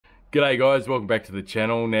G'day guys, welcome back to the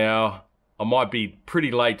channel. Now, I might be pretty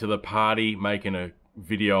late to the party making a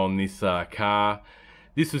video on this car.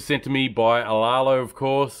 This was sent to me by Rlaarlo, of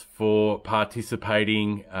course, for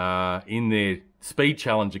participating in their speed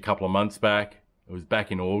challenge a couple of months back. It was back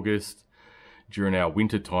in August, during our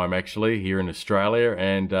winter time actually, here in Australia.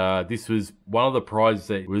 And this was one of the prizes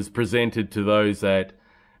that was presented to those that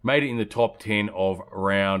made it in the top 10 of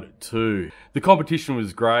round 2. The competition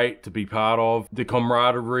was great to be part of. The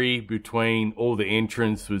camaraderie between all the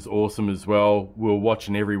entrants was awesome as well. We were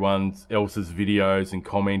watching everyone else's videos and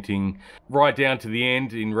commenting. Right down to the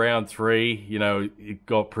end in round 3, you know, it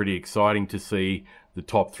got pretty exciting to see the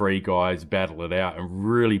top 3 guys battle it out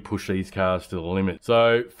and really push these cars to the limit.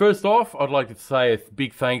 So first off, I'd like to say a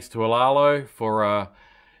big thanks to Rlaarlo for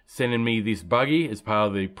sending me this buggy as part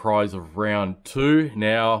of the prize of round 2.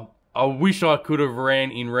 Now, I wish I could have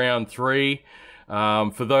ran in round 3.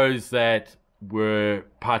 For those that were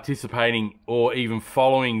participating or even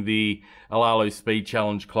following the Rlaarlo Speed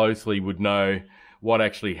Challenge closely would know what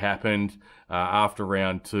actually happened after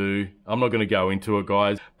round 2. I'm not going to go into it,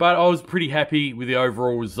 guys, but I was pretty happy with the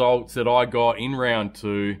overall results that I got in round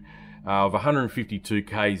 2. Of 152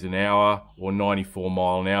 k's an hour or 94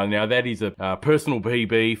 mile an hour. Now that is a personal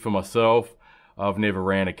PB for myself. I've never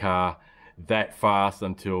ran a car that fast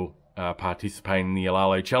until participating in the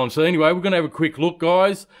Rlaarlo challenge. So anyway, we're going to have a quick look,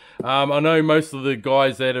 guys. I know most of the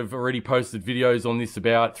guys that have already posted videos on this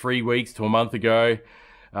about 3 weeks to a month ago,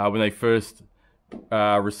 when they first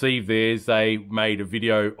received theirs, they made a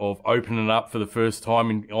video of opening up for the first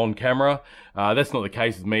time on camera. That's not the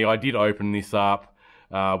case with me. I did open this up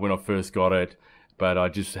when I first got it, but I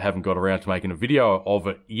just haven't got around to making a video of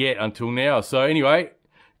it yet until now. So anyway, it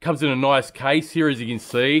comes in a nice case here, as you can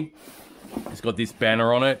see. It's got this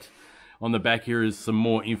banner on it. On the back here is some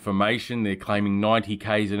more information. They're claiming 90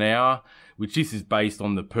 k's an hour, which this is based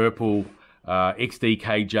on the purple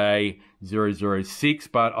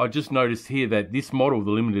XDKJ006, but I just noticed here that this model,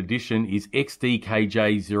 the limited edition, is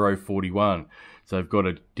XDKJ041. So they've got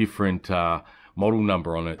a different model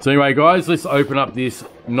number on it. So anyway, guys, let's open up this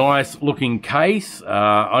nice looking case.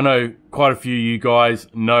 I know quite a few of you guys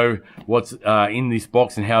know what's in this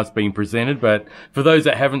box and how it's been presented, but for those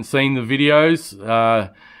that haven't seen the videos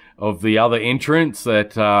of the other entrants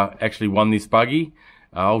that actually won this buggy,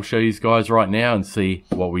 I'll show you guys right now and see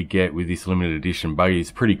what we get with this limited edition buggy.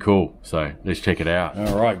 It's pretty cool, so let's check it out.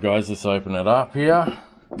 All right, guys, let's open it up here,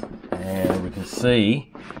 and we can see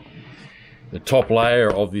the top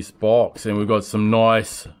layer of this box, and we've got some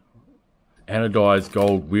nice anodized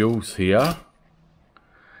gold wheels here.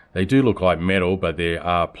 They do look like metal, but they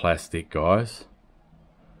are plastic, guys.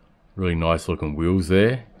 Really nice looking wheels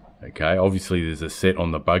there. Okay, obviously there's a set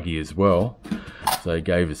on the buggy as well, so they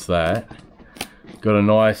gave us that. Got a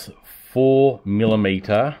nice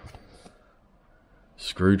 4mm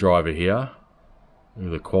screwdriver here. Look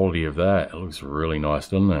at the quality of that. It looks really nice,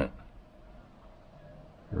 doesn't it?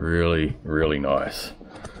 Really, really nice.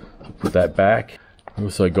 Put that back. We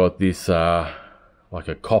also got this like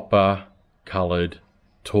a copper colored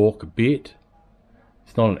torque bit.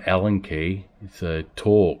 It's not an Allen key, it's a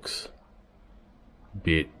Torx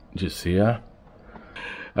bit just here.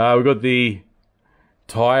 We've got the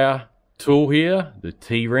tire tool here, the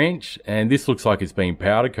T-wrench, and this looks like it's been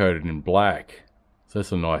powder coated in black. So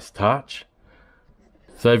that's a nice touch.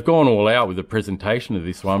 So they've gone all out with the presentation of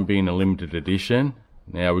this one being a limited edition.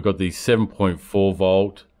 Now we've got the 7.4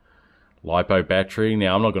 volt LiPo battery.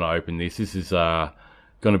 Now I'm not going to open this. This is going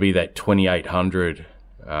to be that 2800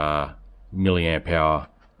 milliamp hour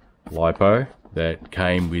LiPo that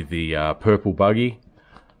came with the purple buggy.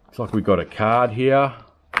 Looks like we've got a card here.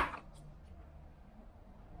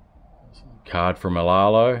 Card from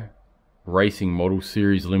Rlaarlo. Racing Model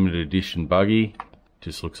Series limited edition buggy.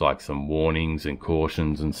 Just looks like some warnings and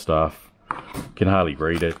cautions and stuff. Can hardly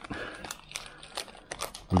read it.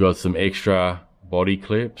 We've got some extra body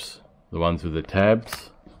clips, the ones with the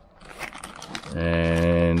tabs.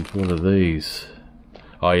 And what are these?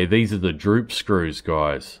 Oh yeah, these are the droop screws,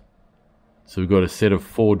 guys. So we've got a set of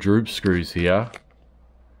 4 droop screws here,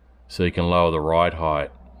 so you can lower the ride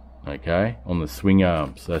height, okay, on the swing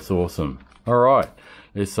arms. That's awesome. Alright,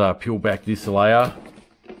 let's peel back this layer.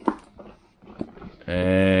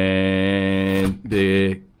 And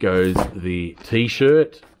there goes the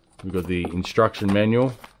t-shirt. We've got the instruction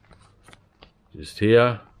manual just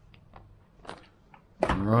here.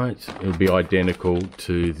 Alright, it'll be identical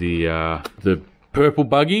to the purple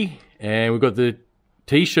buggy, and we've got the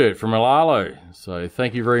t-shirt from Rlaarlo. So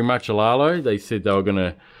thank you very much, Rlaarlo. They said they were going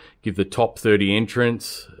to give the top 30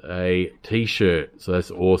 entrants a t-shirt, so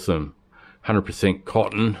that's awesome. 100%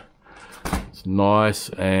 cotton. It's nice.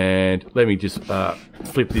 And let me just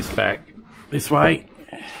flip this back this way.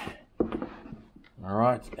 All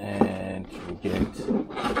right, and we'll get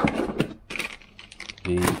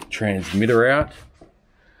the transmitter out.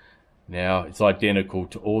 Now, it's identical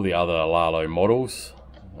to all the other Rlaarlo models,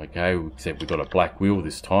 okay, except we've got a black wheel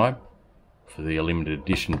this time for the limited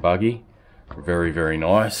edition buggy. Very, very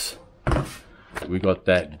nice. We got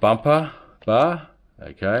that bumper bar,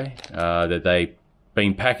 okay, that they've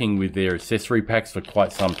been packing with their accessory packs for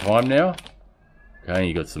quite some time now. Okay,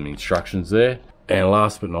 you got some instructions there. And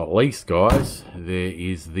last but not least, guys, there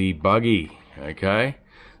is the buggy, okay?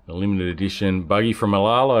 The limited edition buggy from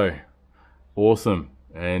Rlaarlo. Awesome.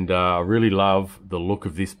 And I really love the look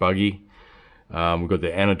of this buggy. We've got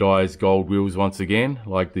the anodized gold wheels once again,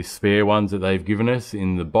 like the spare ones that they've given us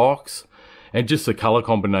in the box. And just the color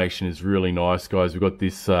combination is really nice, guys. We've got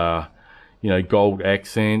this, you know, gold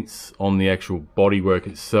accents on the actual bodywork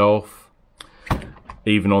itself.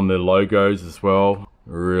 Even on the logos as well.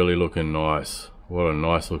 Really looking nice. What a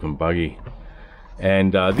nice looking buggy.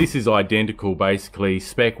 And this is identical basically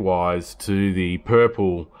spec-wise to the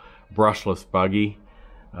purple brushless buggy.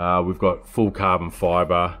 We've got full carbon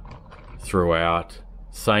fiber throughout.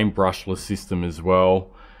 Same brushless system as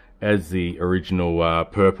well as the original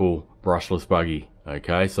purple brushless buggy.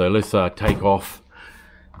 Okay, so let's take off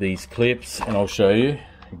these clips and I'll show you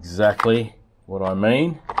exactly what I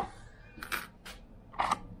mean.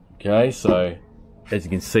 Okay, so as you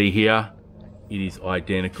can see here, it is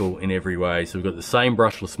identical in every way. So we've got the same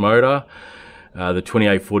brushless motor, the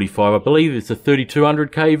 2845. I believe it's a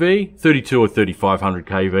 3200 kV, 32 or 3500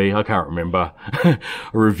 kV. I can't remember. I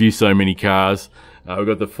review so many cars. We've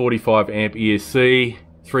got the 45 amp ESC,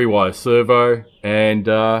 3-wire servo, and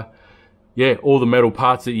yeah, all the metal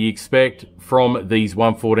parts that you expect from these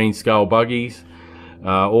 1/14 scale buggies.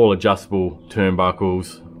 All adjustable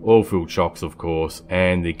turnbuckles, oil-filled shocks, of course,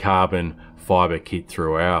 and the carbon fiber kit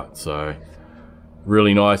throughout. So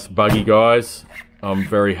really nice buggy, guys. I'm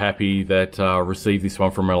very happy that I received this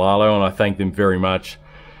one from Rlaarlo, and I thank them very much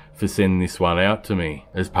for sending this one out to me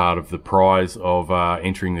as part of the prize of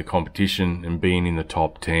entering the competition and being in the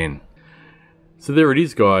top 10. So there it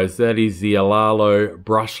is, guys. That is the Rlaarlo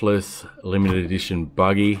brushless limited edition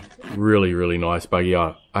buggy. Really, really nice buggy.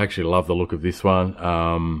 I actually love the look of this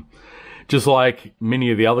one. Just like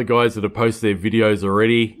many of the other guys that have posted their videos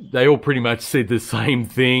already, they all pretty much said the same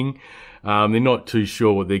thing. They're not too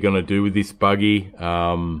sure what they're going to do with this buggy.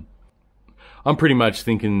 I'm pretty much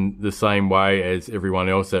thinking the same way as everyone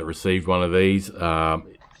else that received one of these.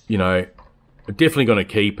 You know, definitely going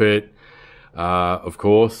to keep it, of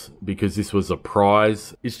course, because this was a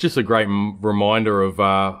prize. It's just a great reminder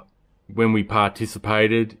of when we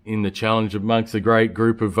participated in the challenge amongst a great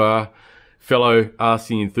group of fellow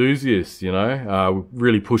RC enthusiasts. You know, we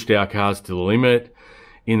really pushed our cars to the limit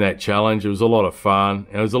in that challenge. It was a lot of fun.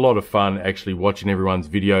 And it was a lot of fun actually watching everyone's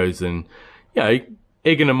videos and, you know,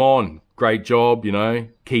 egging them on. Great job, you know,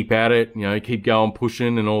 keep at it, you know, keep going,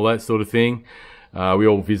 pushing and all that sort of thing. We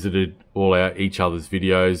all visited all each other's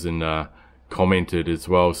videos and commented as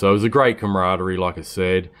well. So it was a great camaraderie, like I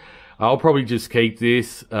said. I'll probably just keep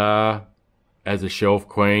this as a shelf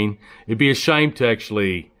queen. It'd be a shame to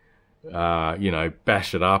actually you know,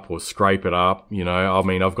 bash it up or scrape it up. You know, I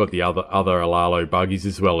mean, I've got the other Rlaarlo buggies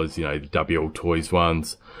as well as, you know, the WL Toys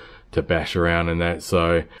ones to bash around and that.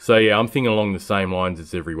 So yeah, I'm thinking along the same lines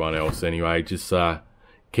as everyone else anyway. Just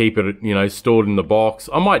keep it, you know, stored in the box.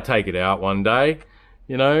 I might take it out one day,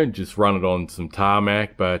 you know, just run it on some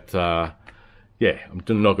tarmac, but yeah, I'm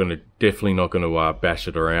definitely not going to bash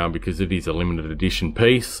it around because it is a limited edition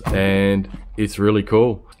piece and it's really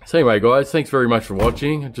cool. So anyway, guys, thanks very much for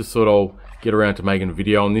watching. I just thought I'll get around to making a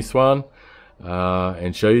video on this one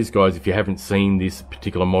and show you guys if you haven't seen this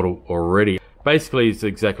particular model already. Basically, it's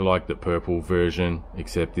exactly like the purple version,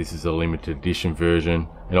 except this is a limited edition version.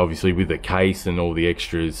 And obviously with the case and all the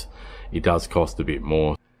extras, it does cost a bit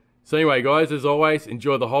more. So anyway, guys, as always,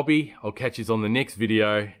 enjoy the hobby. I'll catch you on the next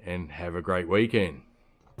video and have a great weekend.